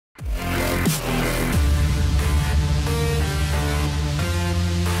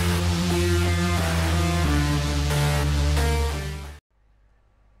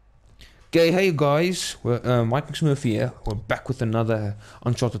Okay, hey guys, we're Mike Smith here. We're back with another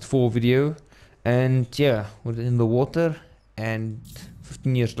Uncharted 4 video, and yeah, we're in the water, and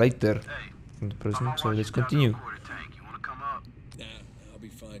 15 years later Hey, from the I'm prison. gonna So wash let's you down to a continue. quarter tank. You wanna come up? Nah, I'll be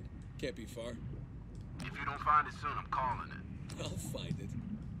fine. Can't be far. If you don't find it soon, I'm calling it. I'll find it.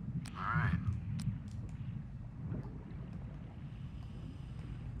 Alright.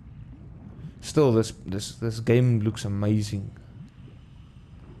 Still, this game looks amazing.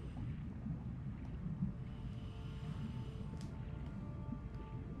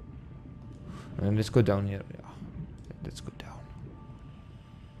 And let's go down here. Yeah, let's go down.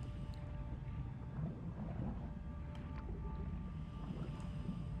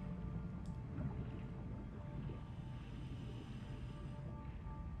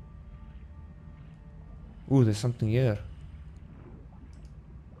 Ooh, there's something here.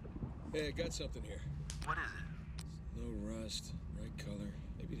 Hey, I got something here. What is it? No rust, right color.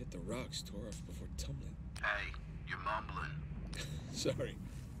 Maybe it hit the rocks, tore off before tumbling. Hey, you're mumbling. Sorry.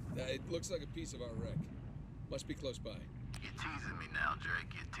 It looks like a piece of our wreck. Must be close by. You're teasing me now,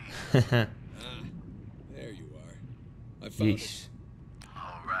 Drake. You're teasing. Ah, there you are. I found Yes.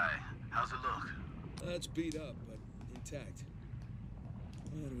 Alright. How's it look? it. It's beat up, but intact.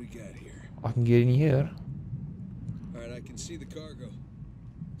 What do we got here? I can get in here. All right, I can see the cargo.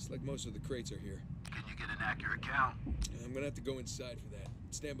 Looks like most of the crates are here. Can you get an accurate count? I'm gonna have to go inside for that.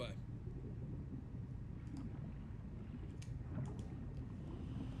 Stand by.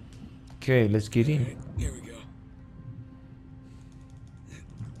 Okay, let's get All in. right, here we go.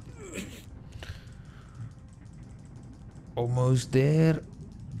 Almost there.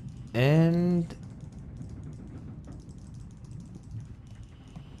 And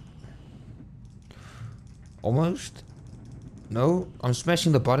almost. No, I'm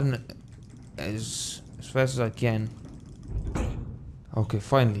smashing the button as fast as I can. Okay,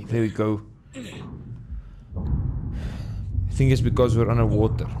 finally, there we go. I think it's because we're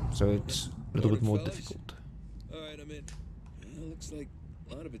underwater, so it's a little bit more Morning, fellas. difficult. All right, I'm in. Looks like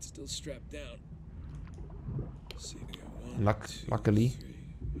a lot of it's still strapped down. Let's see, we got one, two, Luckily, three,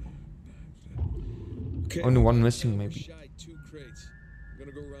 okay, only one right missing now we're maybe. shy 2 crates. I'm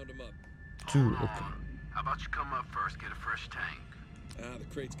gonna go round them up. Two. Hold Okay. on. How about you come up first, get a fresh tank? Ah, the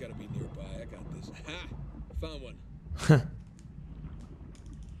crate's gotta be nearby. I got this. Ha! Found one.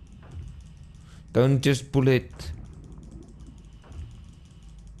 Don't just pull it.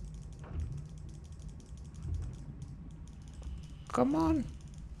 Come on.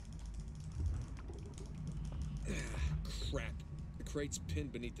 Crap. The crate's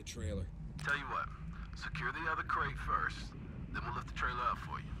pinned beneath the trailer. Tell you what, secure the other crate first, then we'll lift the trailer up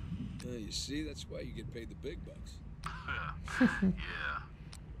for you. You see, that's why you get paid the big bucks. Yeah.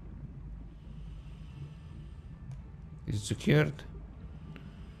 Is it secured?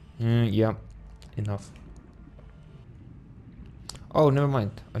 Yeah, enough. Oh, never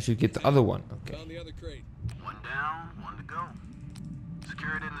mind. I should get the other one. Okay. Found the other crate. One down, one to go.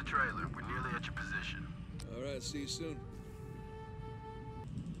 Secure it in the trailer. We're nearly at your position. All right, see you soon.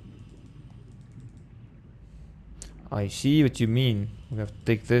 I see what you mean. We have to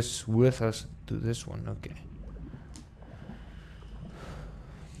take this with us to this one. Okay.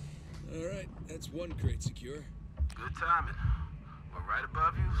 All right, that's one crate secure. Good timing. We're right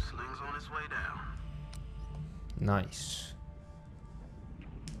above you. Sling's on its way down. Nice.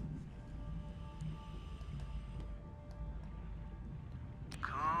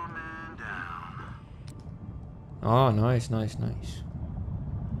 Coming down. Oh, nice, nice, nice.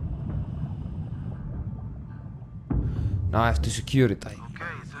 Now I have to secure it. Okay,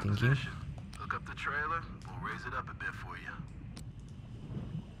 it's in Thinking. position. Hook up the trailer. We'll raise it up a bit for you.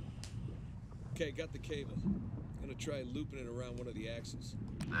 Okay, got the cable. Gonna try looping it around one of the axles.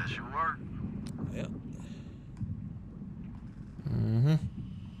 That should work. Yeah. Mm-hmm.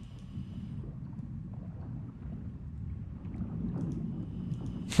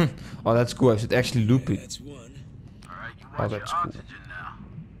 Oh, that's cool. I should actually loop it. That's one. All right, you Oh, watch your that's cool. oxygen now.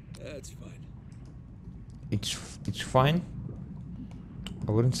 That's fine. It's fine.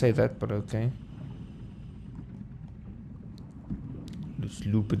 I wouldn't say that, but okay. Let's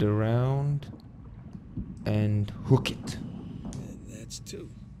loop it around and hook it. And that's 2.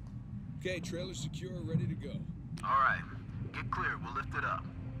 Okay, trailer secure, ready to go. All right, get clear. We'll lift it up.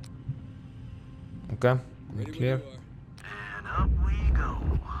 Okay, I'm Ready clear. when you are. And up we go.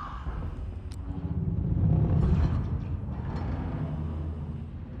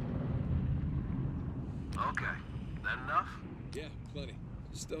 Okay, that enough? Yeah, plenty.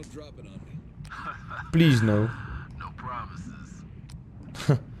 Just don't drop it on me. Please no. No promises.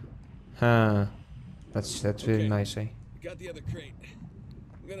 Huh. That's very Okay. nice, eh? We got the other crate.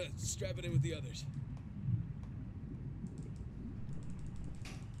 I'm gonna strap it in with the others.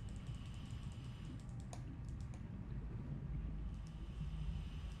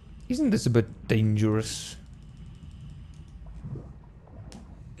 Isn't this a bit dangerous?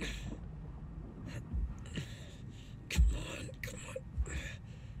 Come on, come on.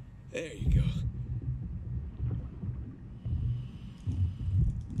 There you go.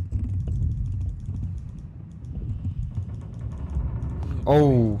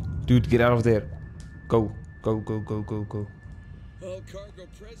 Oh, dude, get out of there. Go, go, go, go, go, go. All cargo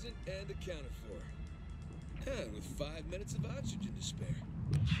present and accounted for. And with 5 minutes of oxygen to spare.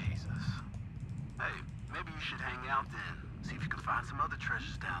 Jesus. Hey, maybe you should hang out then. See if you can find some other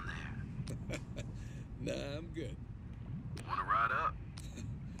treasures down there. Nah, I'm good. Wanna ride up?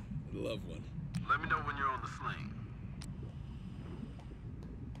 I'd love one. Let me know when you're on the sling.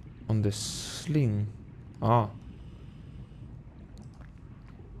 On the sling. Ah.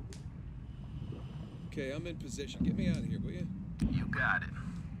 Okay, I'm in position. Get me out of here, will you? You got it.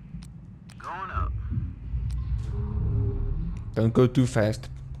 Going up. Don't go too fast.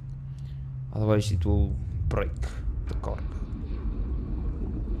 Otherwise it will break the car.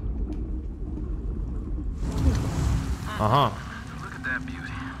 Uh-huh. Look at that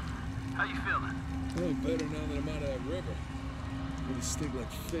beauty. How you feeling? Oh, better now that I'm out of that river. Gonna stink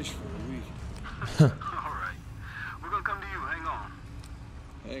like fish for a week. Alright. We're gonna come to you. Hang on.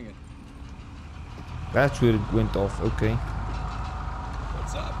 Hang it. That's where it went off, okay.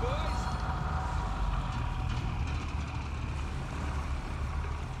 What's up, boys?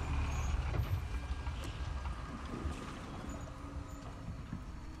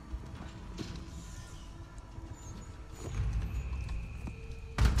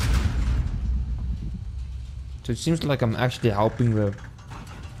 So it seems like I'm actually helping the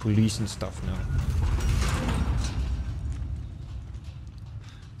police and stuff now.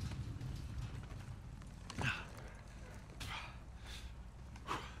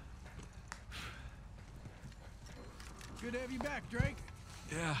 Good to have you back, Drake.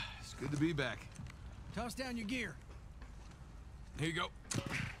 Yeah, it's good to be back. Toss down your gear. Here you go.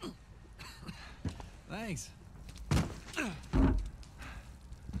 Thanks.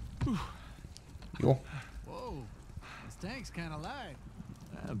 Yo. Whoa, this tank's kind of light.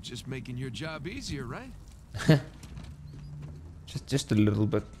 I'm just making your job easier, right? Just a little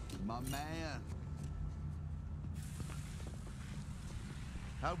bit. My man.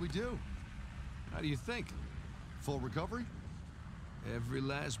 How'd we do? How do you think? Full recovery? Every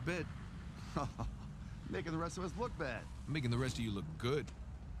last bit. Making the rest of us look bad. Making the rest of you look good.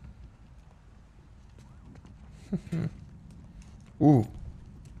 Ooh.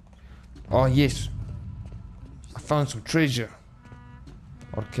 Oh yes. I found some treasure.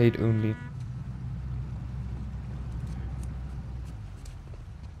 Arcade only. We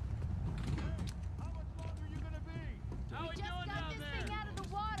just got this thing out of the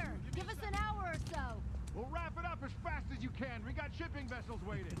water. Give us an hour or so. We'll wrap it up as fast as you can. We got shipping vessels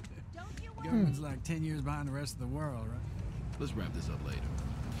waiting. Don't you worry. Government's like 10 years behind the rest of the world, right? Let's wrap this up later.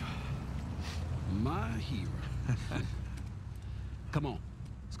 My hero. Come on,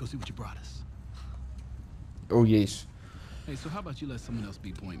 let's go see what you brought us. Oh yes. Hey, so how about you let someone else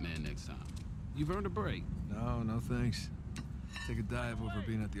be point man next time? You've earned a break. No, no thanks. Take a dive over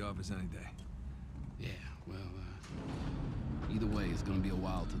being at the office any day. Yeah, well, either way, it's gonna be a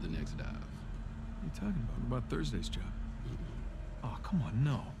while to the next dive. What are you talking about? What about Thursday's job? Oh, come on,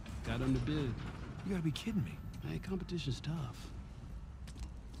 no. Got under bid. You gotta be kidding me. Hey, competition's tough.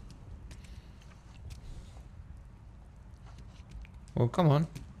 Well, come on.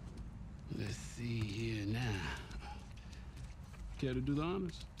 Let's see here now. Care to do the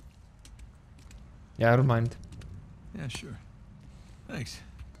honors? Yeah, I don't mind. Yeah, sure. Thanks.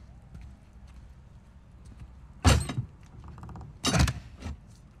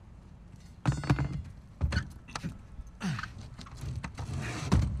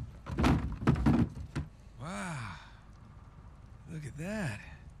 Wow. Look at that.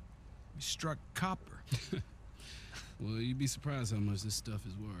 We struck copper. Well, you'd be surprised how much this stuff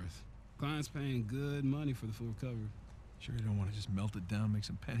is worth. Client's paying good money for the full cover. Sure you don't want to just melt it down, make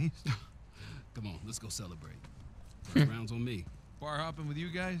some pennies? Come on, let's go celebrate. First round's on me. Bar hopping with you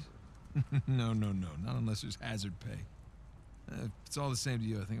guys? No, no, no. Not unless there's hazard pay. If it's all the same to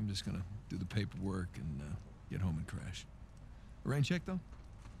you, I think I'm just gonna do the paperwork and get home and crash. Rain check, though?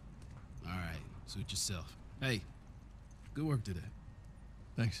 All right, suit yourself. Hey, good work today.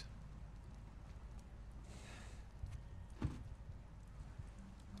 Thanks.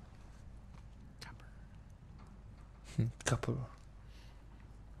 Couple.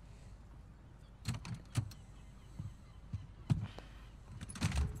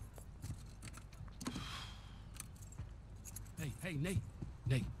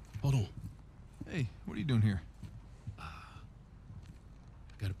 Nate, hold on. Hey, what are you doing here?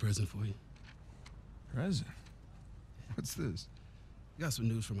 Got a present for you. Present? What's this? Got some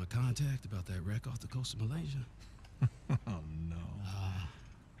news from my contact about that wreck off the coast of Malaysia. Oh, no.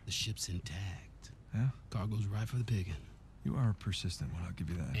 The ship's intact. Yeah? Cargo's right for the picking. You are a persistent one, I'll give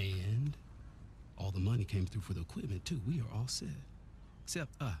you that. And all the money came through for the equipment, too. We are all set.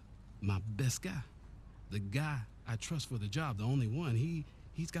 Except, my best guy. The guy I trust for the job, the only one.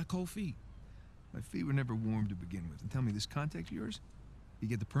 He's got cold feet. My feet were never warm to begin with. And tell me, this contact of yours? You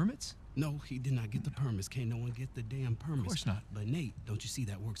get the permits? No, he did not get the permits. Can't no one get the damn permits. Of course not. But Nate, don't you see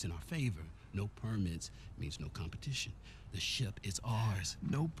that works in our favor? No permits means no competition. The ship is ours.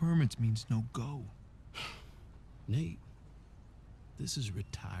 No permits means no go. Nate, this is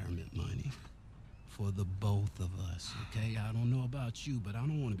retirement money for the both of us, okay? I don't know about you, but I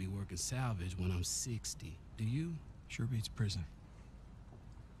don't want to be working salvage when I'm 60. Do you? Sure beats prison.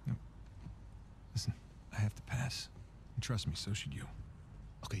 No. Listen, I have to pass. And trust me, so should you.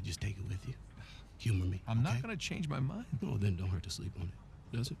 Okay, just take it with you. Humor me. I'm not okay? gonna change my mind. No, then don't hurt to sleep on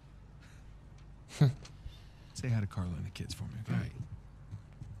it. Does it? Say hi to Carla and the kids for me, okay? All right.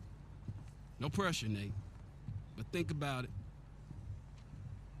 No pressure, Nate. But think about it.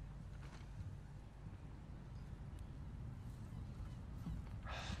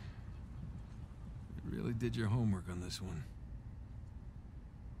 You really did your homework on this one.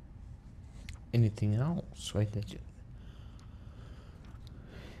 Anything else? Wait, that you.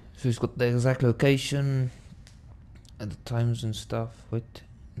 So he's got the exact location and the times and stuff. Wait,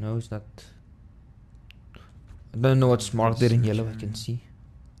 no, it's not. I don't know what's marked there in yellow. I can see.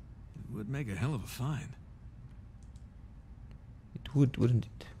 It would make a hell of a find. It would, wouldn't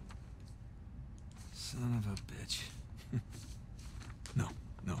it? Son of a bitch.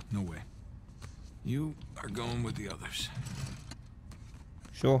 No way. You are going with the others.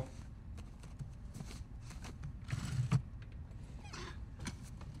 Sure.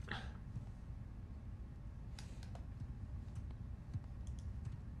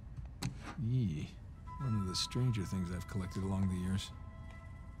 Yee. One of the stranger things I've collected along the years.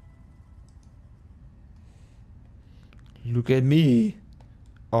 Look at me.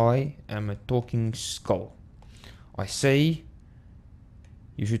 I am a talking skull. I say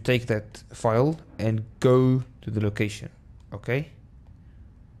you should take that file and go to the location. Okay?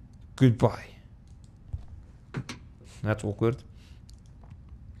 Goodbye. That's awkward.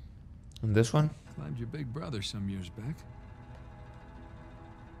 And this one? Climbed your big brother some years back.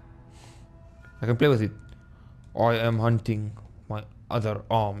 I can play with it. I am hunting my other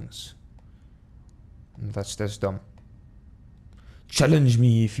arms. And that's dumb. Challenge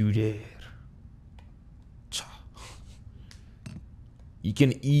me if you dare. Cha. You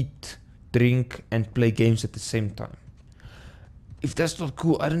can eat, drink, and play games at the same time. If that's not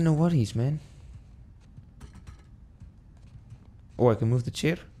cool, I don't know what is, man. Oh, I can move the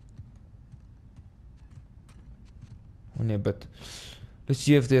chair? Oh, no, but let's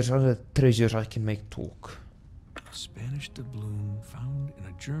see if there's other treasures I can make talk. Spanish doubloon found in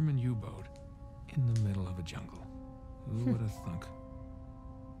a German U-boat in the middle of a jungle. Who would have thunk?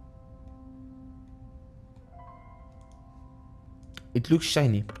 It looks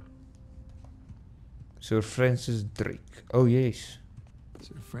shiny. Sir Francis Drake. Oh, yes.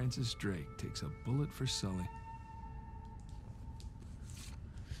 Sir Francis Drake takes a bullet for Sully.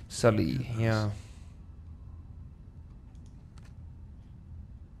 Sully, yeah.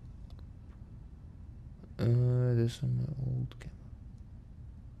 This on my old camera.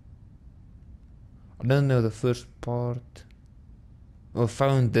 I don't know the first part. I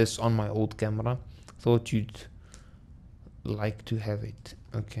found this on my old camera. Thought you'd like to have it.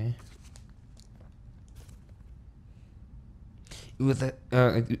 Okay.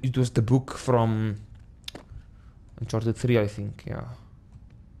 It was the book from Uncharted 3, I think. Yeah.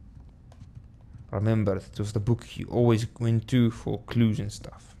 I remember it was the book you always went to for clues and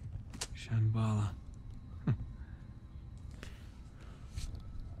stuff. Shambhala.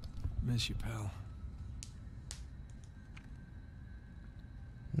 Miss you, pal.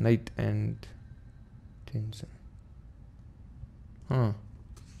 Nate and Tinson. Huh.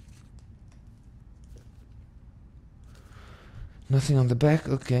 Nothing on the back?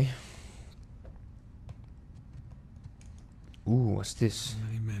 Okay. Ooh, what's this?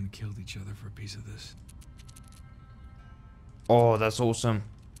 Many men killed each other for a piece of this. Oh, that's awesome.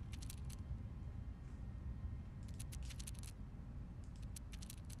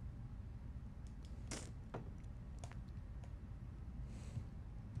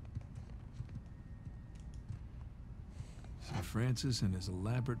 Sir Francis and his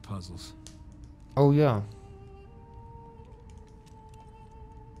elaborate puzzles. Oh, yeah.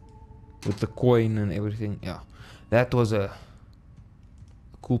 with the coin and everything. Yeah, that was a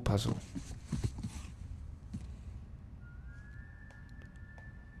cool puzzle.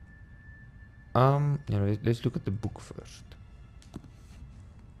 Let's look at the book first.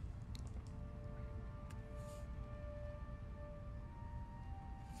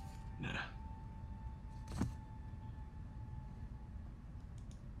 Nah.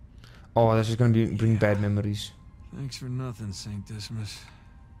 Oh, this is gonna bring bad memories. Thanks for nothing, St. Dismas.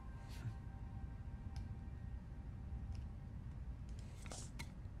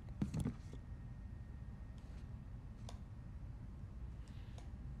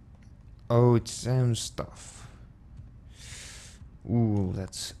 Oh, it's Sam's stuff. Ooh,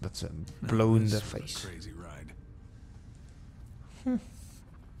 that's a blow in the This was a face. crazy ride.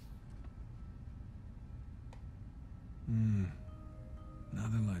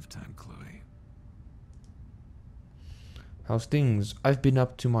 Another lifetime, Chloe. How's things? I've been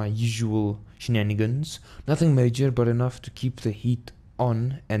up to my usual shenanigans. Nothing major, but enough to keep the heat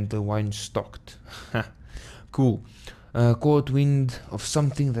on and the wine stocked. Cool. Caught wind of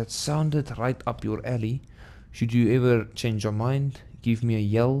something that sounded right up your alley. Should you ever change your mind, give me a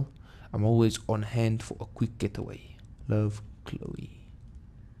yell. I'm always on hand for a quick getaway. Love, Chloe.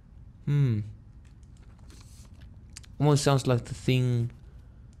 Almost sounds like the thing,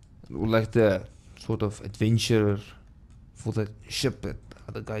 like the sort of adventure for the ship that the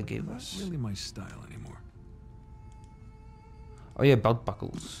other guy gave Not us. really my style anymore. Oh yeah, belt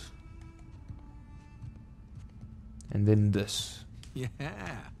buckles. And then this. Yeah. Here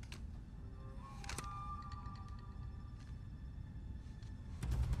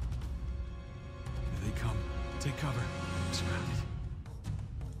they come. Take cover. I'm surrounded.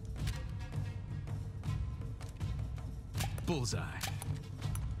 Bullseye.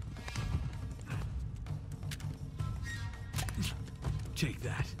 Take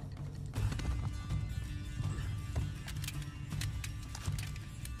that.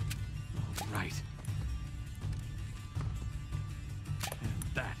 All right. And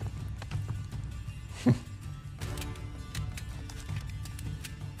that. Back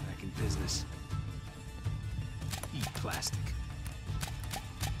in business. Eat plastic.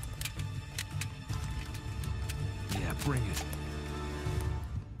 Yeah, bring it.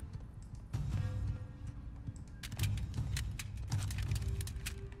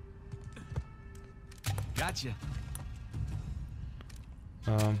 Gotcha.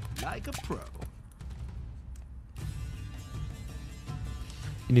 Like a pro.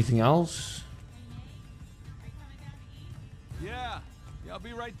 Anything else? Yeah, I'll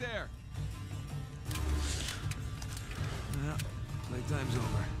be right there. Yeah, playtime's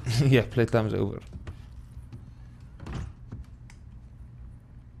over. Yeah, playtime's over.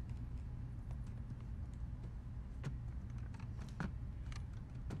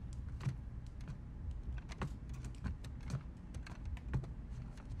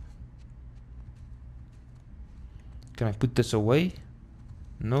 Can I put this away?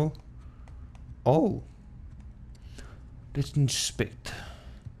 No. Oh. Let's inspect.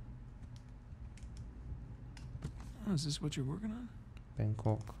 Oh, is this what you're working on?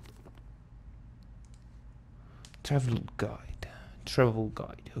 Bangkok. Travel guide. Travel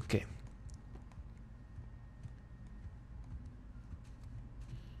guide. Okay.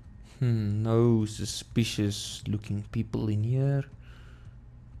 No suspicious looking people in here.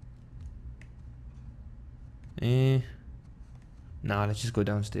 Nah, let's just go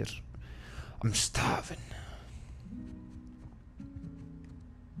downstairs. I'm starving.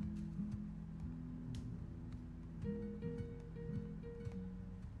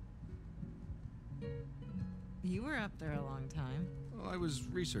 You were up there a long time. Well, I was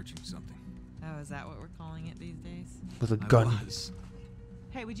researching something. Oh, is that what we're calling it these days? With a I gun. was.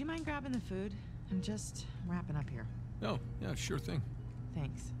 Hey, would you mind grabbing the food? I'm just wrapping up here. Oh, yeah, sure thing.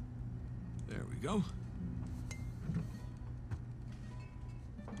 Thanks. There we go.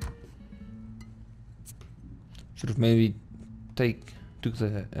 Should have maybe took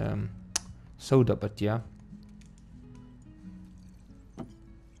the soda, but yeah.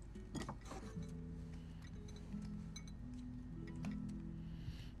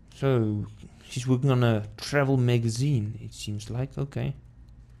 So she's working on a travel magazine, it seems like. Okay.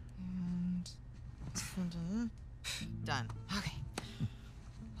 And done. Okay.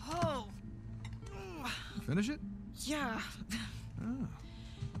 Oh. Finish it? Yeah. Oh.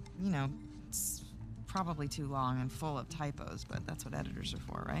 You know, it's probably too long and full of typos, but that's what editors are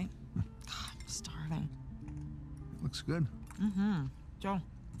for, right? God, I'm starving. Looks good. Mm-hmm. Joe,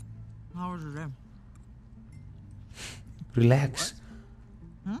 how was your day? Relax.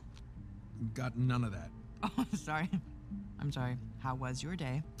 Got none of that. Oh, sorry. I'm sorry. How was your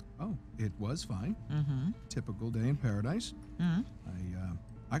day? Oh, it was fine. Mm-hmm. Typical day in paradise. Mm-hmm.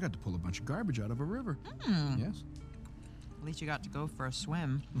 I got to pull a bunch of garbage out of a river. Yes. At least you got to go for a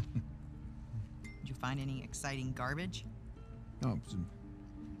swim. Did you find any exciting garbage? Oh, some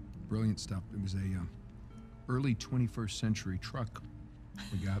brilliant stuff. It was a early 21st century truck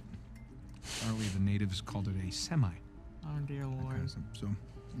we got. Apparently the natives called it a semi. Oh, dear That Lord. kind of stuff. So,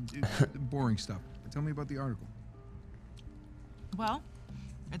 boring stuff. Tell me about the article. Well,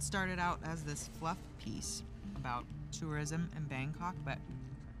 it started out as this fluff piece about tourism in Bangkok, but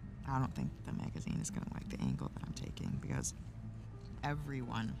I don't think the magazine is going to like the angle that I'm taking because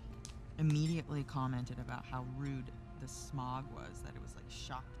everyone immediately commented about how rude the smog was, that it was like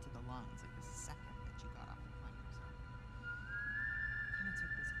shock to the lungs, like the second that you got off the plane. So kind of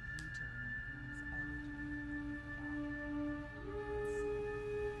took this U-turn.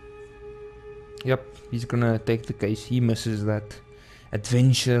 Yep, he's gonna take the case. He misses that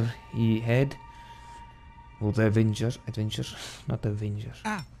adventure he had. Well, the adventure, not Avenger.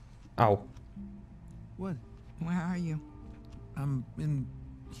 Ah! Ow. What? Where are you? I'm in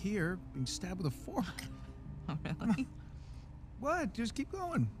here being stabbed with a fork. Oh, really? What? Just keep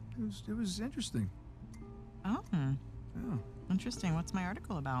going. It was interesting. Oh, Oh. interesting. What's my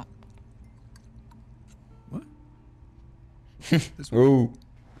article about? What? This one? Oh.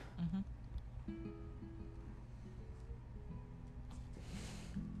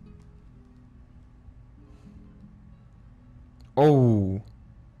 Oh.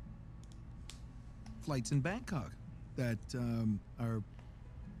 Flights in Bangkok that are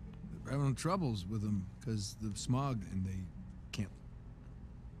having troubles with them because the smog and they can't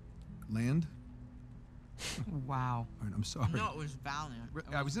land. Wow. All right, I'm sorry. No, it was valiant. It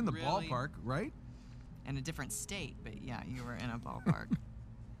I was in the really ballpark, right? in a different state, but yeah, you were in a ballpark.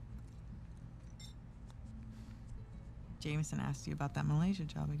 Jameson asked you about that Malaysia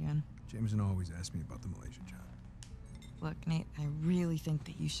job again. Jameson always asks me about the Malaysian job. Look, Nate, I really think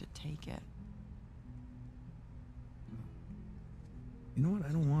that you should take it. You know what? I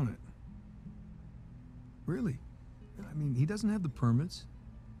don't want it. Really. I mean, he doesn't have the permits.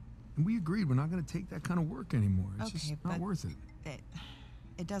 And we agreed we're not going to take that kind of work anymore. It's just not worth it.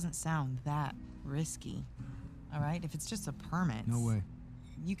 It doesn't sound that risky. All right? If it's just a permit. No way.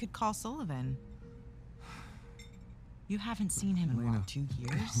 You could call Sullivan. You haven't seen him in Elena, what, 2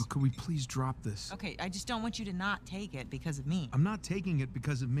 years? Well, could we please drop this? Okay, I just don't want you to not take it because of me. I'm not taking it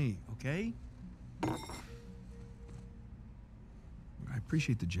because of me, okay? I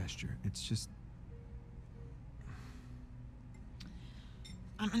appreciate the gesture. It's just...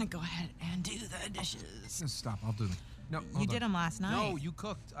 I'm gonna go ahead and do the dishes. Just stop. I'll do them. No, You hold did on. them last night. No, you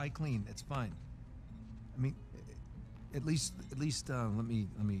cooked. I cleaned. It's fine. I mean, at least, let me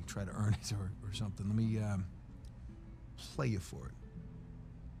try to earn it or something. Let me play you for it.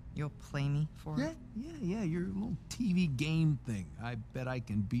 You'll play me for it? Yeah. Your little TV game thing. I bet I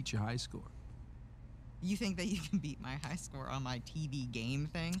can beat your high score. You think that you can beat my high score on my TV game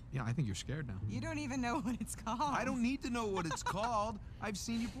thing? Yeah, I think you're scared now. You don't even know what it's called. I don't need to know what it's called. I've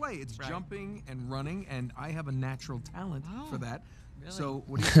seen you play. It's Right. jumping and running, and I have a natural talent for that. really? So,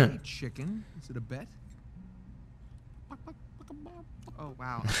 what do you say, chicken? Is it a bet? Oh,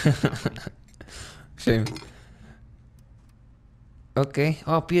 wow. Shame. Okay.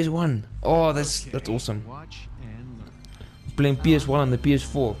 Oh, PS1. Oh, that's awesome. Watch and learn. Playing PS1 on the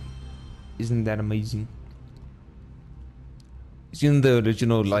PS4. Isn't that amazing? Isn't the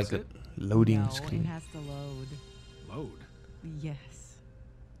original like a loading screen? It has to load. Load. Yes.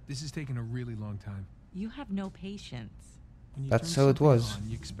 This is taking a really long time. You have no patience. When you That's turn how it something was. on,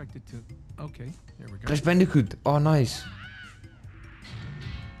 you expect it to. Okay, here we go. Crash Bandicoot. Oh, nice.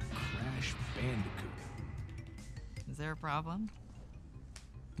 Crash Bandicoot. Is there a problem?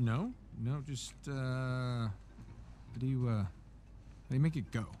 No, just how do you make it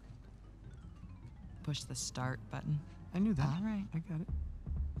go? Push the start button. I knew that. All right. I got it.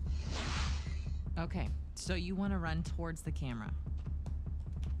 Okay, so you want to run towards the camera.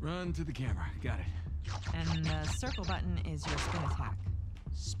 Run to the camera. Got it. And the circle button is your spin attack.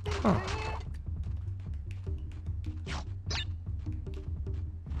 Oh.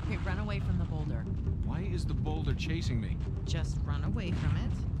 Okay, run away from the boulder. Why is the boulder chasing me? Just run away from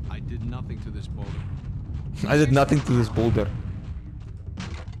it. I did nothing to this boulder. I did nothing to this boulder.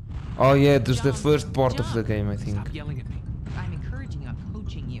 Oh yeah, it was the Jump, first part of the jump. game, I think. Stop yelling at me. I'm encouraging you, I'm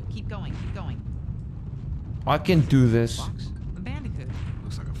coaching you. Keep going, keep going. I can do this. Fox? A bandicoot.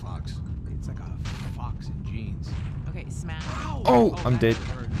 Looks like a fox. It's like a fox in jeans. Okay, smash. Oh, I'm that dead.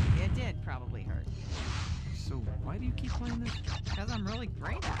 Hurt. It did probably hurt. So why do you keep playing this? Because I'm really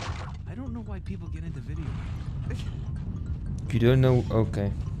great at it. I don't know why people get into video games. You don't know?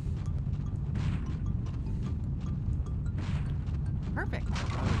 Okay.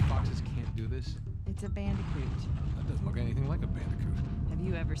 It's a bandicoot. That doesn't look anything like a bandicoot. Have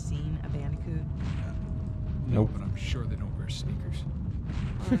you ever seen a bandicoot? No, Nope. but I'm sure they don't wear sneakers.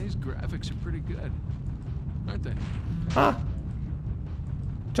 Oh, these graphics are pretty good, aren't they? Ah!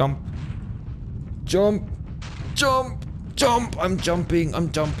 Jump. Jump. Jump. Jump. I'm jumping.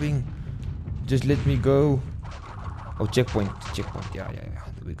 I'm jumping. Just let me go. Oh, checkpoint. Checkpoint. Yeah. There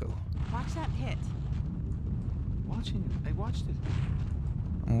we go. Watch that pit. Watching it. I watched it.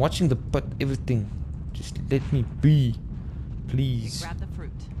 I'm watching the putt, everything. Just let me be. Here, Please. grab the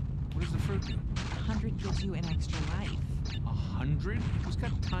fruit. What does the fruit do? 100 gives you an extra life. 100? Who's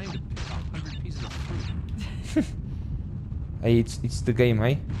got time to pick 100 pieces of fruit? Hey, it's the game,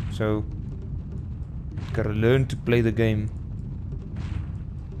 hey? So gotta learn to play the game.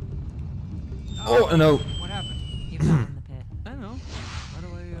 Oh no. What happened? You fell in the pit. I know. How do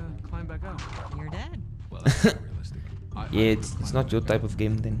I climb back out? You're dead. Well, that's not realistic. Yeah, it's not your type of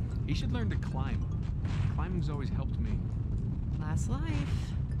game then. He should learn to climb. Climbing's always helped me. Last life.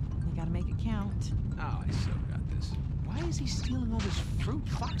 You gotta make it count. Oh, I so got this. Why is he stealing all this fruit?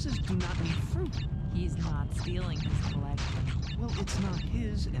 Foxes do not need fruit. He's not stealing his collection. Well, it's not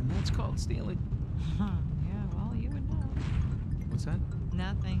his, and that's called stealing. Yeah, well, you would know. What's that?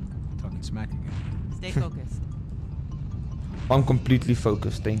 Nothing. Talking smack again. Stay focused. I'm completely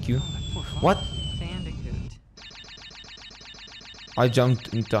focused, thank you. Oh, that poor fox. What? Bandicoot. I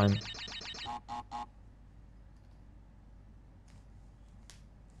jumped in time.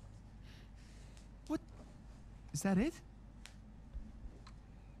 What? Is that it?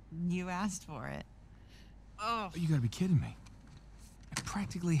 You asked for it. Oh, you gotta be kidding me. I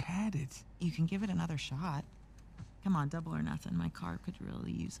practically had it. You can give it another shot. Come on, double or nothing. My car could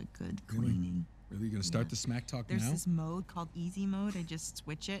really use a good Really? cleaning. Really? You gonna start the smack talk There's now? this mode called easy mode. I just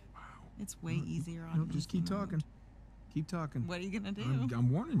switch it. It's way easier on No, just easy keep mode. talking. Keep talking. What are you gonna do?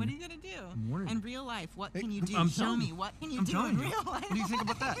 I'm warning What are you. you gonna do? I'm warning you. In real life, what Hey, can you do? I'm Show telling me. you. What can you I'm do telling in you. real life? What do you think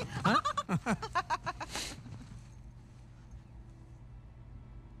about that? Huh?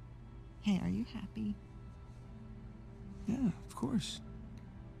 Hey, are you happy? Yeah, of course.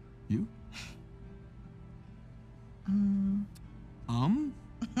 You?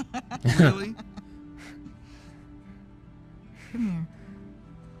 Really? Come here.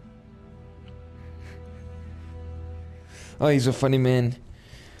 Oh, he's a funny man.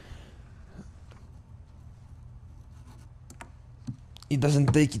 He doesn't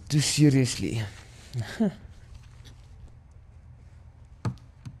take it too seriously.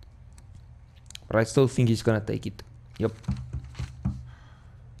 But I still think he's gonna take it. Yep.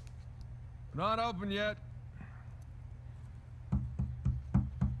 Not open yet.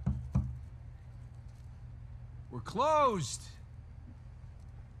 We're closed.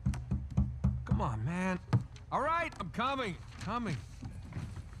 Come on, man. All right, I'm coming. Coming.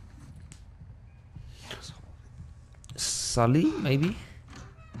 Sully, maybe?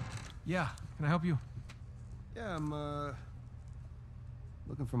 Yeah, can I help you? Yeah, I'm,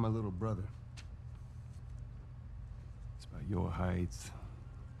 looking for my little brother. It's about your height,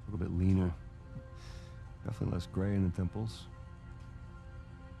 a little bit leaner. Definitely less gray in the temples.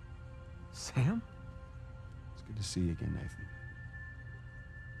 Sam? It's good to see you again, Nathan.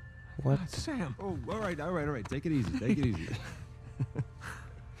 What? Sam. Oh, all right. Take it easy, take it easy.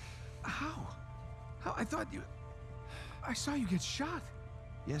 How? How? I thought you... I saw you get shot.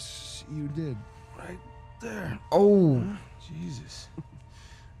 Yes, you did. Right there. Oh, Jesus.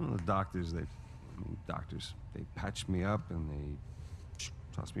 Well, the doctors, they patched me up and they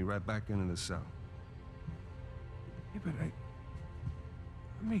tossed me right back into the cell. Yeah, but I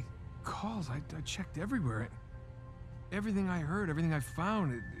made calls. I checked everywhere. Everything I heard, everything I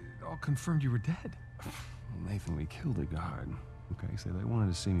found, it all confirmed you were dead. Well, Nathan, we killed a guard. Okay, so they wanted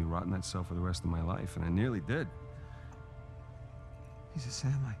to see me rot in that cell for the rest of my life, and I nearly did. Jesus,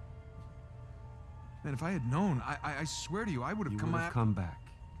 Sam, man, if I had known, I swear to you, I would have You come would out. have come back.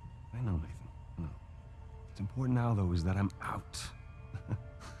 I know, Nathan. I know. What's important now, though, is that I'm out.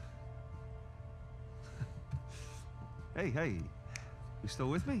 Hey, you still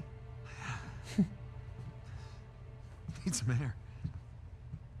with me? Need some air.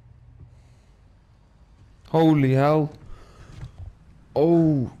 holy hell.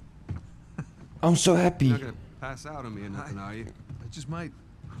 Oh, I'm so happy. You're not gonna pass out on me or nothing, are you? I just might.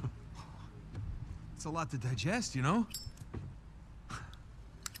 It's a lot to digest, you know?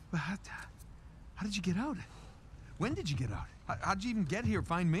 But how did you get out? When did you get out? How'd you even get here?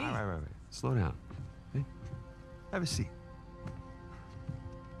 Find me? All right. Slow down. Hey, have a seat.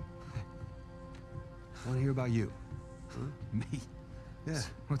 I want to hear about you. Huh? Me? Yeah.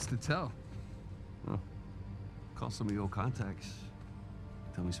 What's to tell? Well, call some of the old contacts.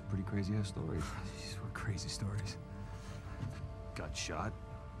 Tell me some pretty crazy ass stories. These were crazy stories. Got shot,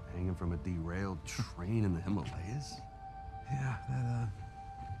 hanging from a derailed train in the Himalayas. Yeah,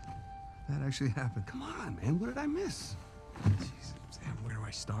 that actually happened. Come on, man. What did I miss? Jeez, Sam, where do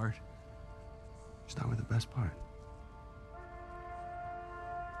I start? Start with the best part.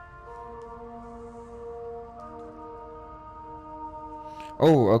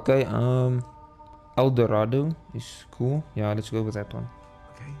 Oh, okay. El Dorado is cool. Yeah, let's go with that one.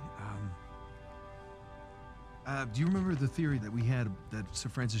 Okay. Do you remember the theory that we had that Sir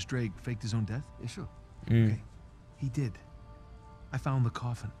Francis Drake faked his own death? Yeah, sure. Okay. He did. I found the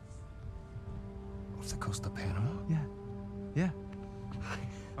coffin. Off the coast of Panama? Yeah. Yeah.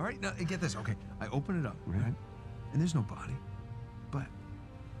 All right, now get this. Okay, I open it up, right? And there's no body. But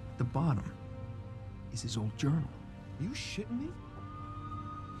the bottom is his old journal. Are you shitting me?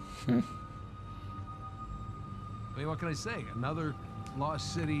 I mean, what can I say? Another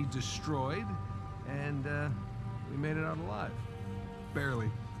lost city destroyed, and we made it out alive.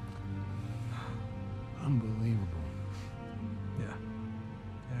 Barely. Unbelievable. Yeah.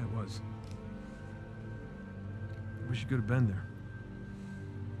 Yeah, it was. Wish you could have been there.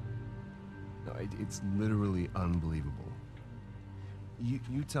 No, it's literally unbelievable.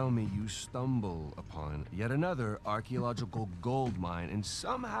 You tell me you stumble upon yet another archaeological gold mine, and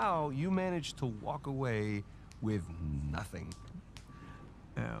somehow you manage to walk away with nothing.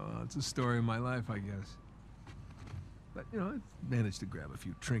 Yeah, well, it's a story of my life, I guess. But, you know, I managed to grab a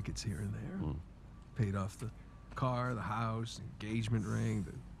few trinkets here and there. Paid off the car, the house, engagement ring,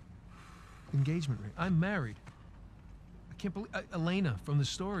 the engagement ring. I'm married. I can't believe... Elena from the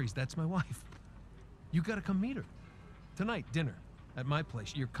stories, that's my wife. You gotta come meet her. Tonight, dinner. At my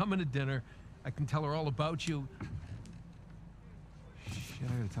place. You're coming to dinner. I can tell her all about you. Shit,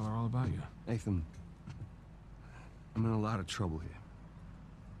 I gotta tell her all about you. Nathan, I'm in a lot of trouble here.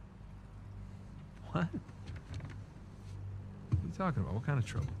 What? What are you talking about? What kind of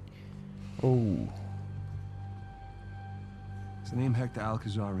trouble? Oh. Does the name Hector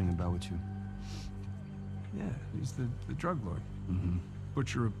Alcazar ring a bell with you? Yeah, he's the drug lord. Mm-hmm.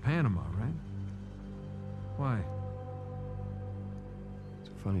 Butcher of Panama, right? Why? It's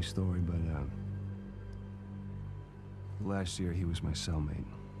a funny story, but last year he was my cellmate.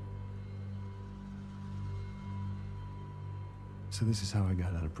 So this is how I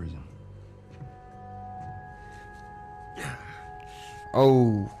got out of prison.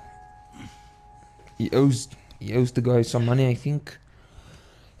 Oh. He owes the guy some money, I think.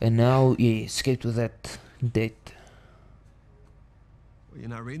 And now he escaped with that debt. Well, you're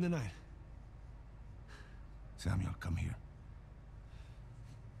not reading tonight? Samuel, come here.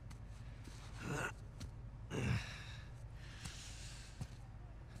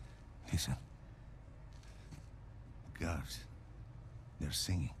 Listen. Guards. They're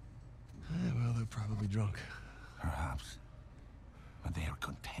singing. Well, they're probably drunk. Perhaps. But they are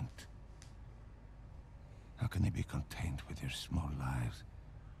content. How can they be content with their small lives?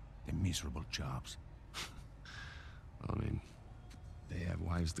 Their miserable jobs? Well, I mean, they have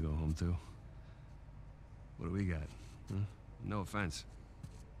wives to go home to. What do we got? Huh? No offense.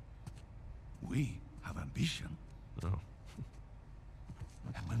 We have ambition. No.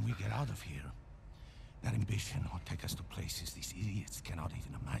 And when we get out of here, that ambition will take us to places these idiots cannot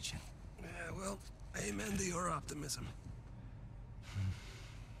even imagine. Yeah, well, amen to your optimism.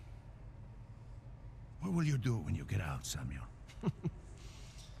 What will you do when you get out, Samuel?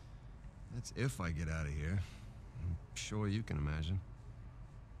 That's if I get out of here. I'm sure you can imagine.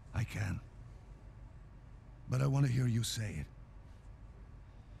 I can. But I want to hear you say it.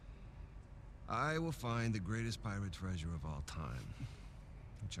 I will find the greatest pirate treasure of all time,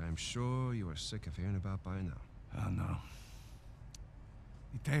 which I am sure you are sick of hearing about by now. Oh, no.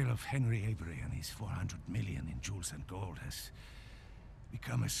 The tale of Henry Avery and his 400 million in jewels and gold has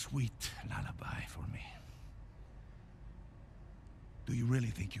become a sweet lullaby for me. Do you really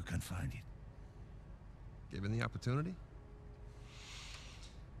think you can find it? Given the opportunity?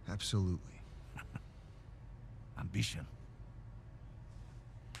 Absolutely. Ambition.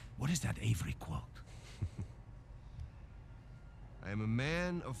 What is that Avery quote? I am a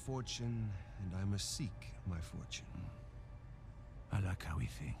man of fortune, and I must seek my fortune. I like how he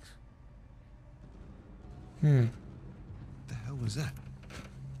thinks. What the hell was that?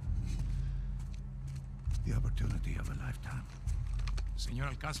 The opportunity of a lifetime. Señor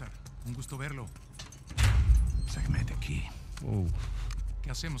Alcázar, un gusto verlo. Sáqueme de aquí. Oh. ¿Qué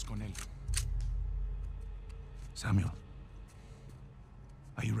hacemos con él? Samuel,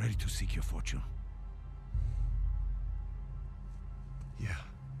 are you ready to seek your fortune? Yeah.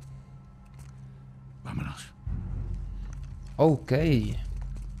 Vámonos. Okay.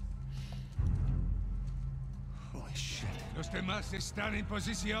 tropas están en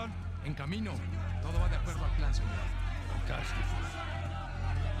posición? En camino. Todo va de acuerdo al plan, señor. Fantastic.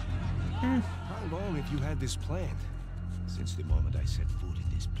 How long have you had this planned? Since the moment I set foot in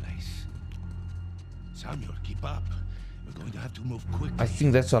this place. Samuel, keep up. We're going to have to move quickly. I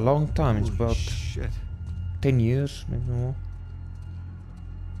think that's a long time. It's Holy about shit. 10 years, maybe more.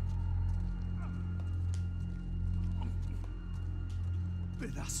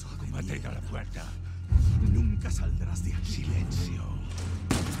 Pedazo de mierda. A la puerta. Nunca saldrás de aquí. Silencio.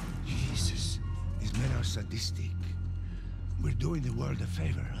 Jesus, these men are sadistic. We're doing the world a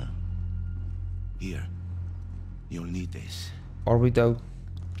favor, huh? Here, you'll need this. Are we though?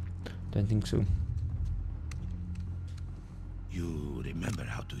 Don't think so. You remember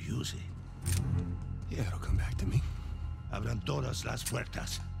how to use it? Yeah, it'll come back to me. Abran todas las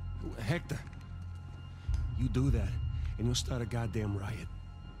puertas. Hector, you do that, and you'll start a goddamn riot.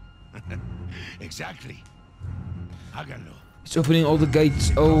 Exactly. Háganlo. It's opening all the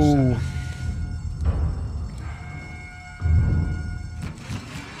gates. Oh.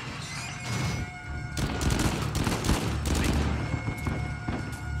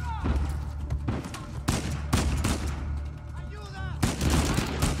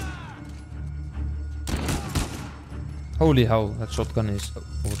 Holy hell, that shotgun is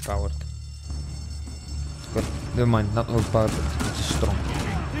overpowered. But never mind, not overpowered, but it's just strong.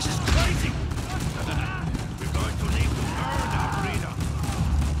 This is crazy! We're going to need to earn our freedom.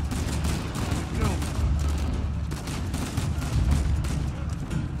 No.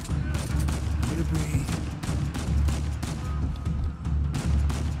 Way to breathe.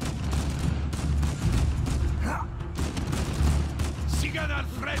 Sigan al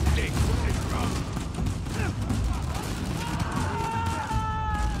frente.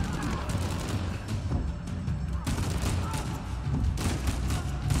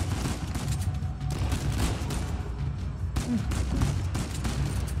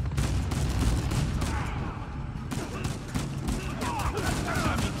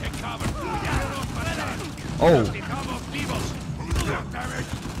 Oh.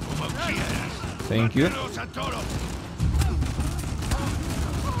 Thank you. You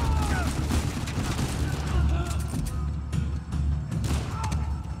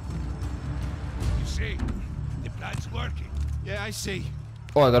see, the plan's working. Yeah, I see.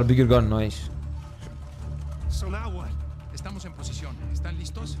 Oh, I got a bigger gun, nice. So now what? Estamos en posición. ¿Están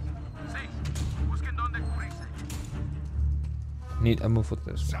listos? Sí. Busquen dónde cubrirse. Need ammo for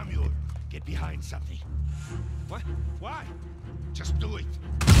this. Samuel, get behind something. What? Why? Just do it.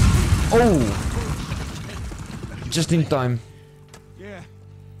 Oh! Just in time. Yeah.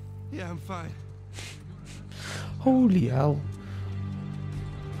 Yeah, I'm fine. Holy hell.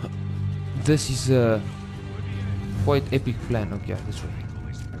 This is a quite epic plan. Okay, this way.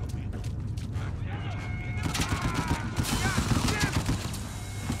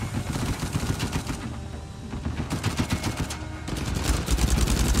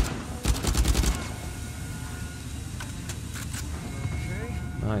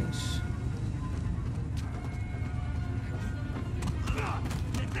 Nice.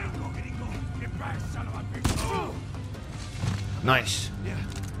 Nice. Yeah.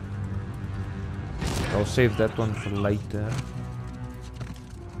 I'll save that one for later.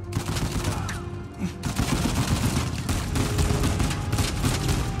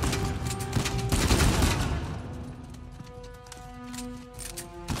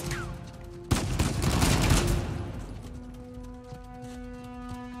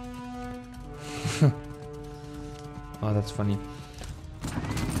 Oh, that's funny.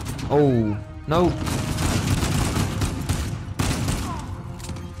 Oh, no.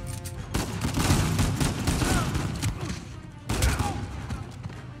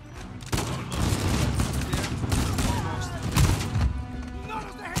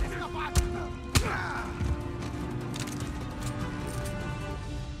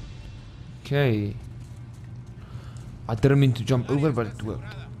 Okay. I didn't mean to jump over, but it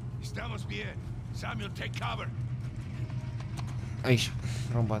worked. Estamos bien. Samuel, take cover. Aish,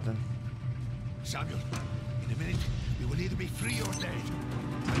 wrong button. Samuel, in a minute, we will either be free or dead.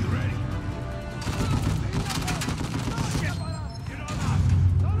 Are you ready?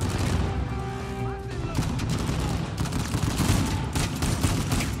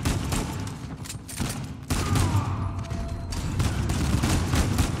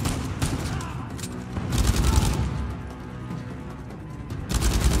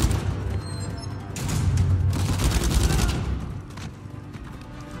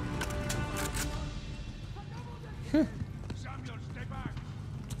 Samuel, stay back.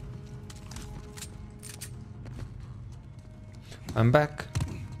 I'm back.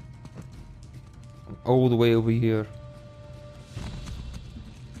 I'm all the way over here.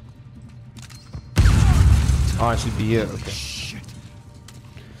 Oh, I should be here. Okay. Shit.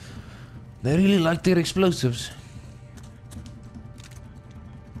 They really like their explosives.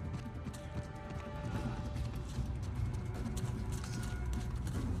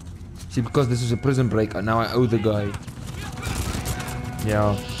 See, because this is a prison break, now I owe the guy.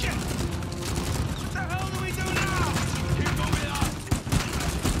 Yeah.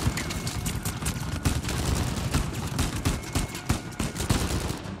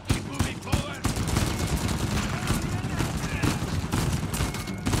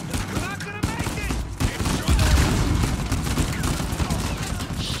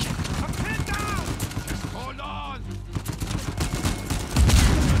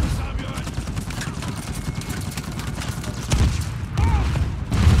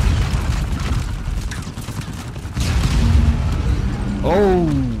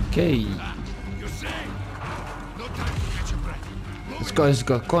 Okay. This guy's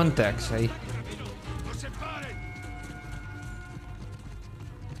got contacts, eh?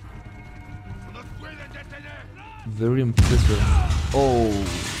 Very impressive. Oh.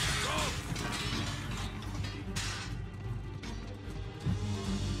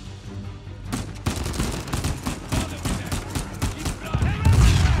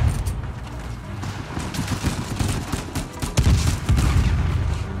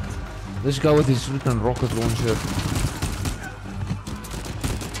 This guy with his freaking rocket launcher.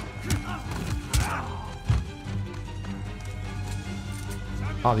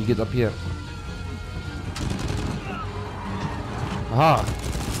 Ah, we get up here. Aha!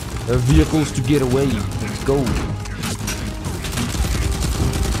 There are vehicles to get away. Let's go.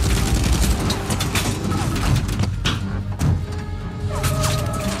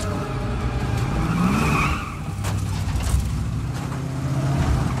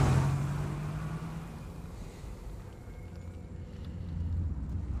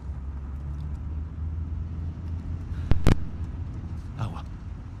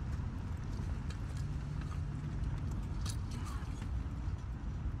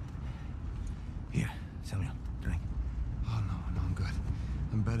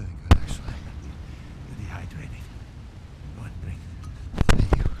 I'm better than good, actually. You're dehydrated. Go on, drink.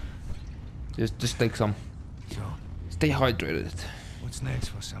 Just take some. So, stay hydrated. What's next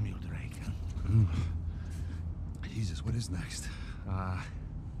for Samuel Drake? Jesus, what is next? I'm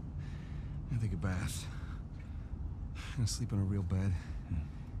gonna take a bath. I'm gonna sleep on a real bed.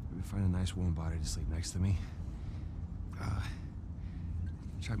 Maybe find a nice warm body to sleep next to me.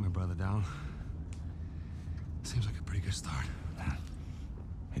 Track my brother down. Seems like a pretty good start.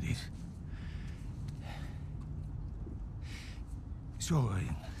 It is. So,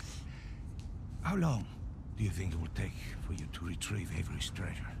 how long do you think it will take for you to retrieve Avery's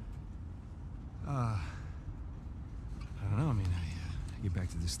treasure? I don't know. I mean, I get back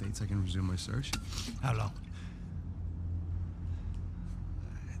to the States, I can resume my search. How long?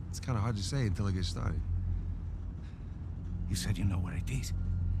 It's kind of hard to say until I get started. You said you know where it is.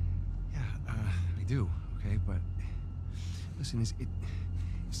 Yeah, I do, okay? But listen,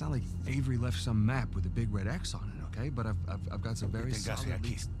 it's not like Avery left some map with a big red X on it, okay? But I've got some very solid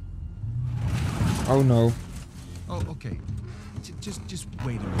leads. Oh no. Oh, okay. Just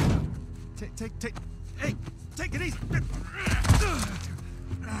wait a minute. Take. Hey, take it easy.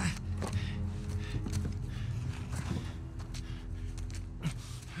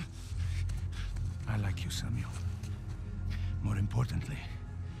 I like you, Samuel. More importantly,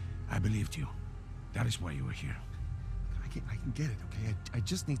 I believed you. That is why you were here. I can get it, okay? I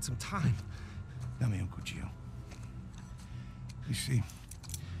just need some time. Dame un cuchillo. You see,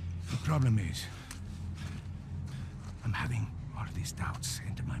 the problem is, I'm having all of these doubts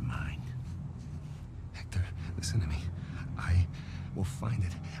enter my mind. Hector, listen to me. I will find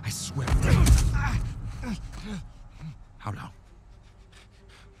it. I swear. How long?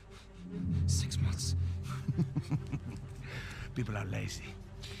 6 months. People are lazy.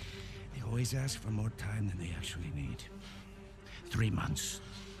 They always ask for more time than they actually need. 3 months.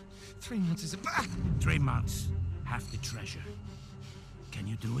 3 months is 3 months. Half the treasure. Can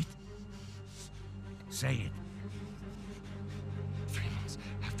you do it? Say it. 3 months.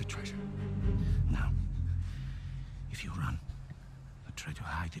 Half the treasure. Now, if you run, or try to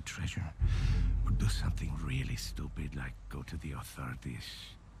hide the treasure, or do something really stupid like go to the authorities,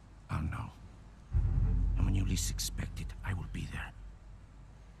 I'll know. And when you least expect it, I will be there.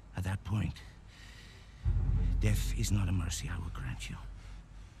 At that point, death is not a mercy I will grant you.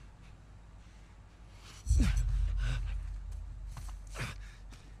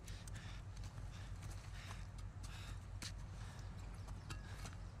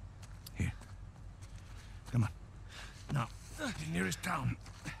 Here. Come on. Now, the nearest town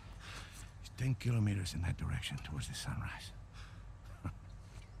is 10 kilometers in that direction towards the sunrise.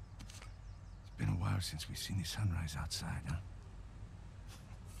 It's been a while since we've seen the sunrise outside, huh?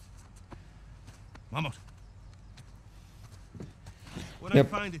 Vamos. When Yep. I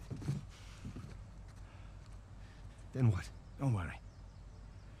find it... Then what? Don't worry.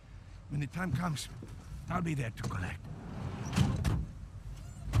 When the time comes, I'll be there to collect.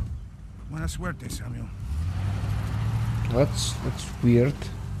 Buena suerte, Samuel. That's weird.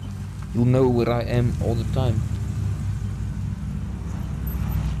 You'll know where I am all the time.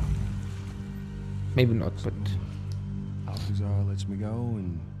 Maybe not, but Alcazar lets me go,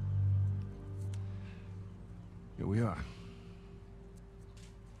 and here we are.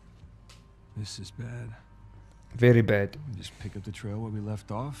 This is bad. very bad. We just pick up the trail where we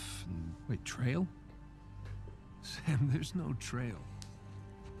left off. And... Wait, trail? Sam, there's no trail.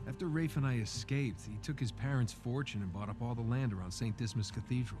 After Rafe and I escaped, he took his parents' fortune and bought up all the land around St. Dismas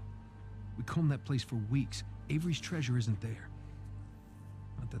Cathedral. We combed that place for weeks. Avery's treasure isn't there.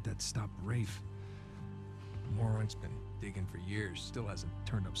 Not that that stopped Rafe. The moron's been digging for years, still hasn't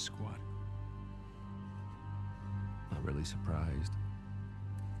turned up squat. Not really surprised.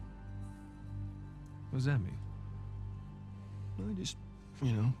 What does that mean? I just,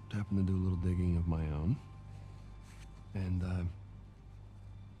 you know, happened to do a little digging of my own. And,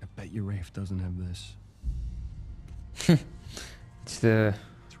 I bet you Rafe doesn't have this. It's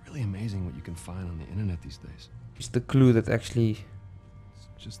really amazing what you can find on the internet these days. It's the clue that actually...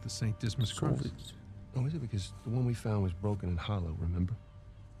 It's just the St. Dismas cross. solved it. Oh, is it? Because the one we found was broken and hollow, remember?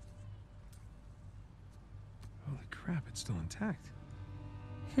 Holy crap, it's still intact.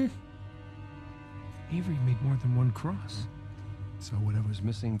 Avery made more than one cross. So whatever's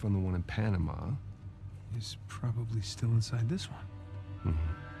missing from the one in Panama... is probably still inside this one.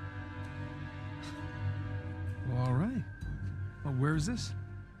 Well, all right. Well, where is this?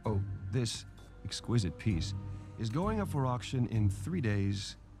 Oh, this exquisite piece is going up for auction in 3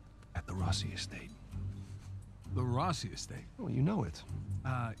 days at the Rossi estate. The Rossi estate? Oh, you know it.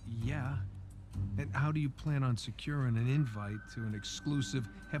 Yeah. And how do you plan on securing an invite to an exclusive,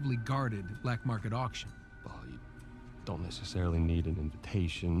 heavily guarded black market auction? Well, you don't necessarily need an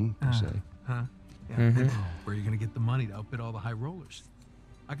invitation, per se. Huh? Yeah. Where are you gonna get the money to outbid all the high rollers?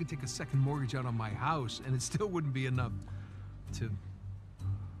 I could take a second mortgage out on my house, and it still wouldn't be enough to...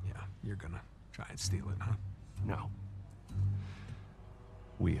 Yeah, you're gonna try and steal it, huh? No.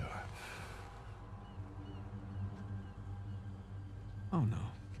 We are. Oh, no.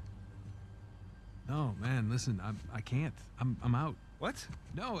 No, man, listen, I can't. I'm out. What?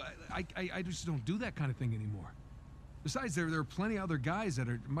 No, I just don't do that kind of thing anymore. Besides, there are plenty of other guys that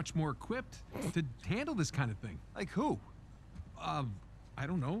are much more equipped to handle this kind of thing. Like who? I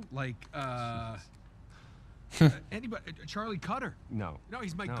don't know, like, anybody, Charlie Cutter. No. No,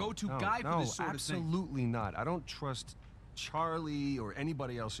 he's my go-to guy for this sort of thing. Absolutely not. I don't trust Charlie or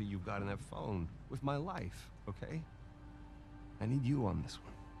anybody else that you've got on that phone with my life, okay? I need you on this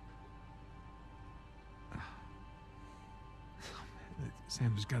one.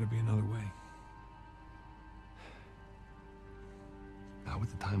 Sam, there's got to be another way. Not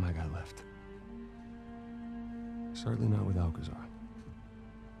with the time I got left. Certainly not with Alcazar.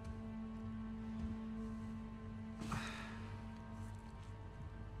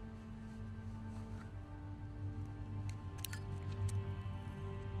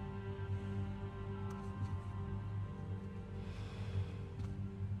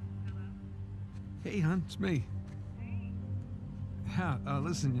 Hey, hon, it's me. Yeah,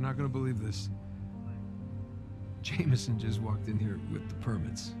 listen, you're not gonna believe this. Jameson just walked in here with the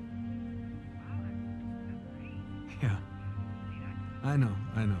permits. Yeah. I know,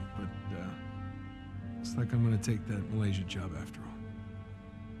 but, looks like I'm gonna take that Malaysia job after all.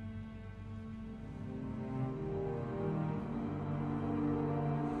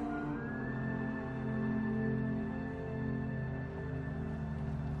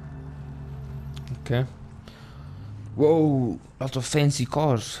 Okay. Whoa, lots of fancy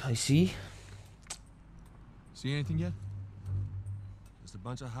cars, I see. See anything yet? Just a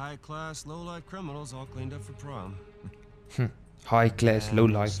bunch of high-class, low-life criminals all cleaned up for prom. High class, And low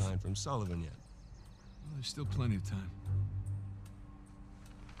no life. sign from Sullivan yet. Well, there's still plenty of time.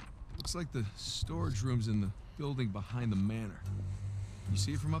 Looks like the storage room's in the building behind the manor. You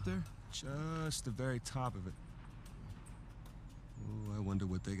see it from up there? Just the very top of it. Oh, I wonder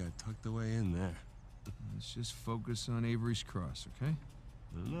what they got tucked away in there. Let's just focus on Avery's cross, okay?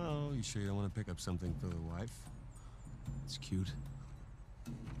 No, you sure you don't want to pick up something for the wife? It's cute.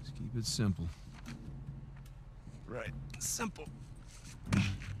 Let's keep it simple. Right. Simple.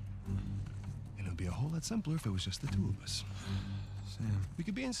 And it'd be a whole lot simpler if it was just the two of us. Sam. We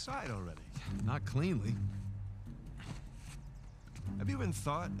could be inside already. Not cleanly. Have you even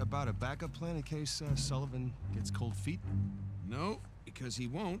thought about a backup plan in case Sullivan gets cold feet? No, because he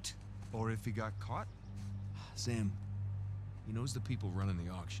won't. Or if he got caught? Sam, he knows the people running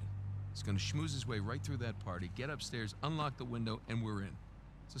the auction. He's gonna schmooze his way right through that party, get upstairs, unlock the window, and we're in.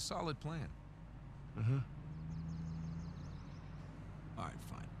 It's a solid plan. Uh-huh. All right,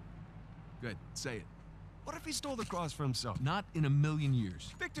 fine. Good, say it. What if he stole the cross for himself? Not in a million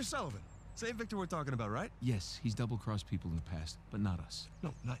years. Victor Sullivan. Same Victor we're talking about, right? Yes, he's double-crossed people in the past, but not us.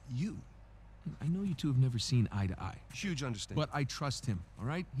 No, not you. I know you two have never seen eye to eye. Huge understanding. But I trust him, all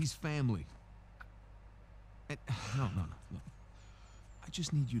right? He's family. And, no. I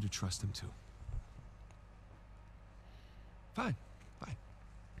just need you to trust him, too. Fine.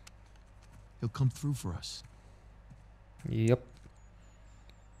 He'll come through for us. Yep.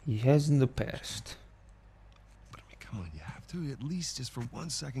 He has in the past. But I mean, come on, you have to at least just for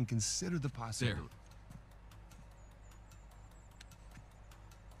 1 second consider the possibility.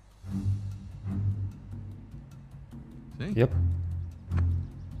 See? Yep.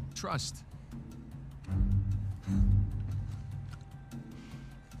 Trust.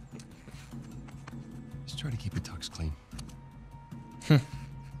 Just try to keep your tux clean.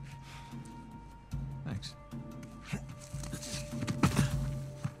 Thanks.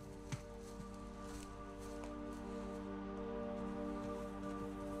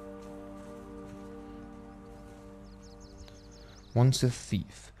 Once a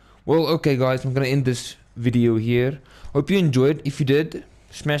thief. Well, okay guys, I'm gonna end this video here. Hope you enjoyed. If you did,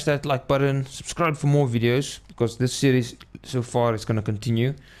 smash that like button, subscribe for more videos, because this series so far is gonna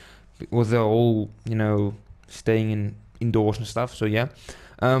continue with the whole, you know, staying indoors and stuff. So yeah,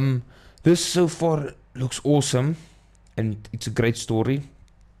 this so far looks awesome and it's a great story,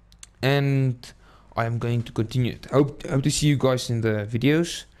 and I am going to continue it. Hope to see you guys in the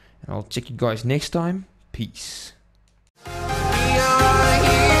videos, and I'll check you guys next time. Peace. We are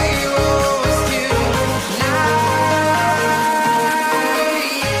heroes.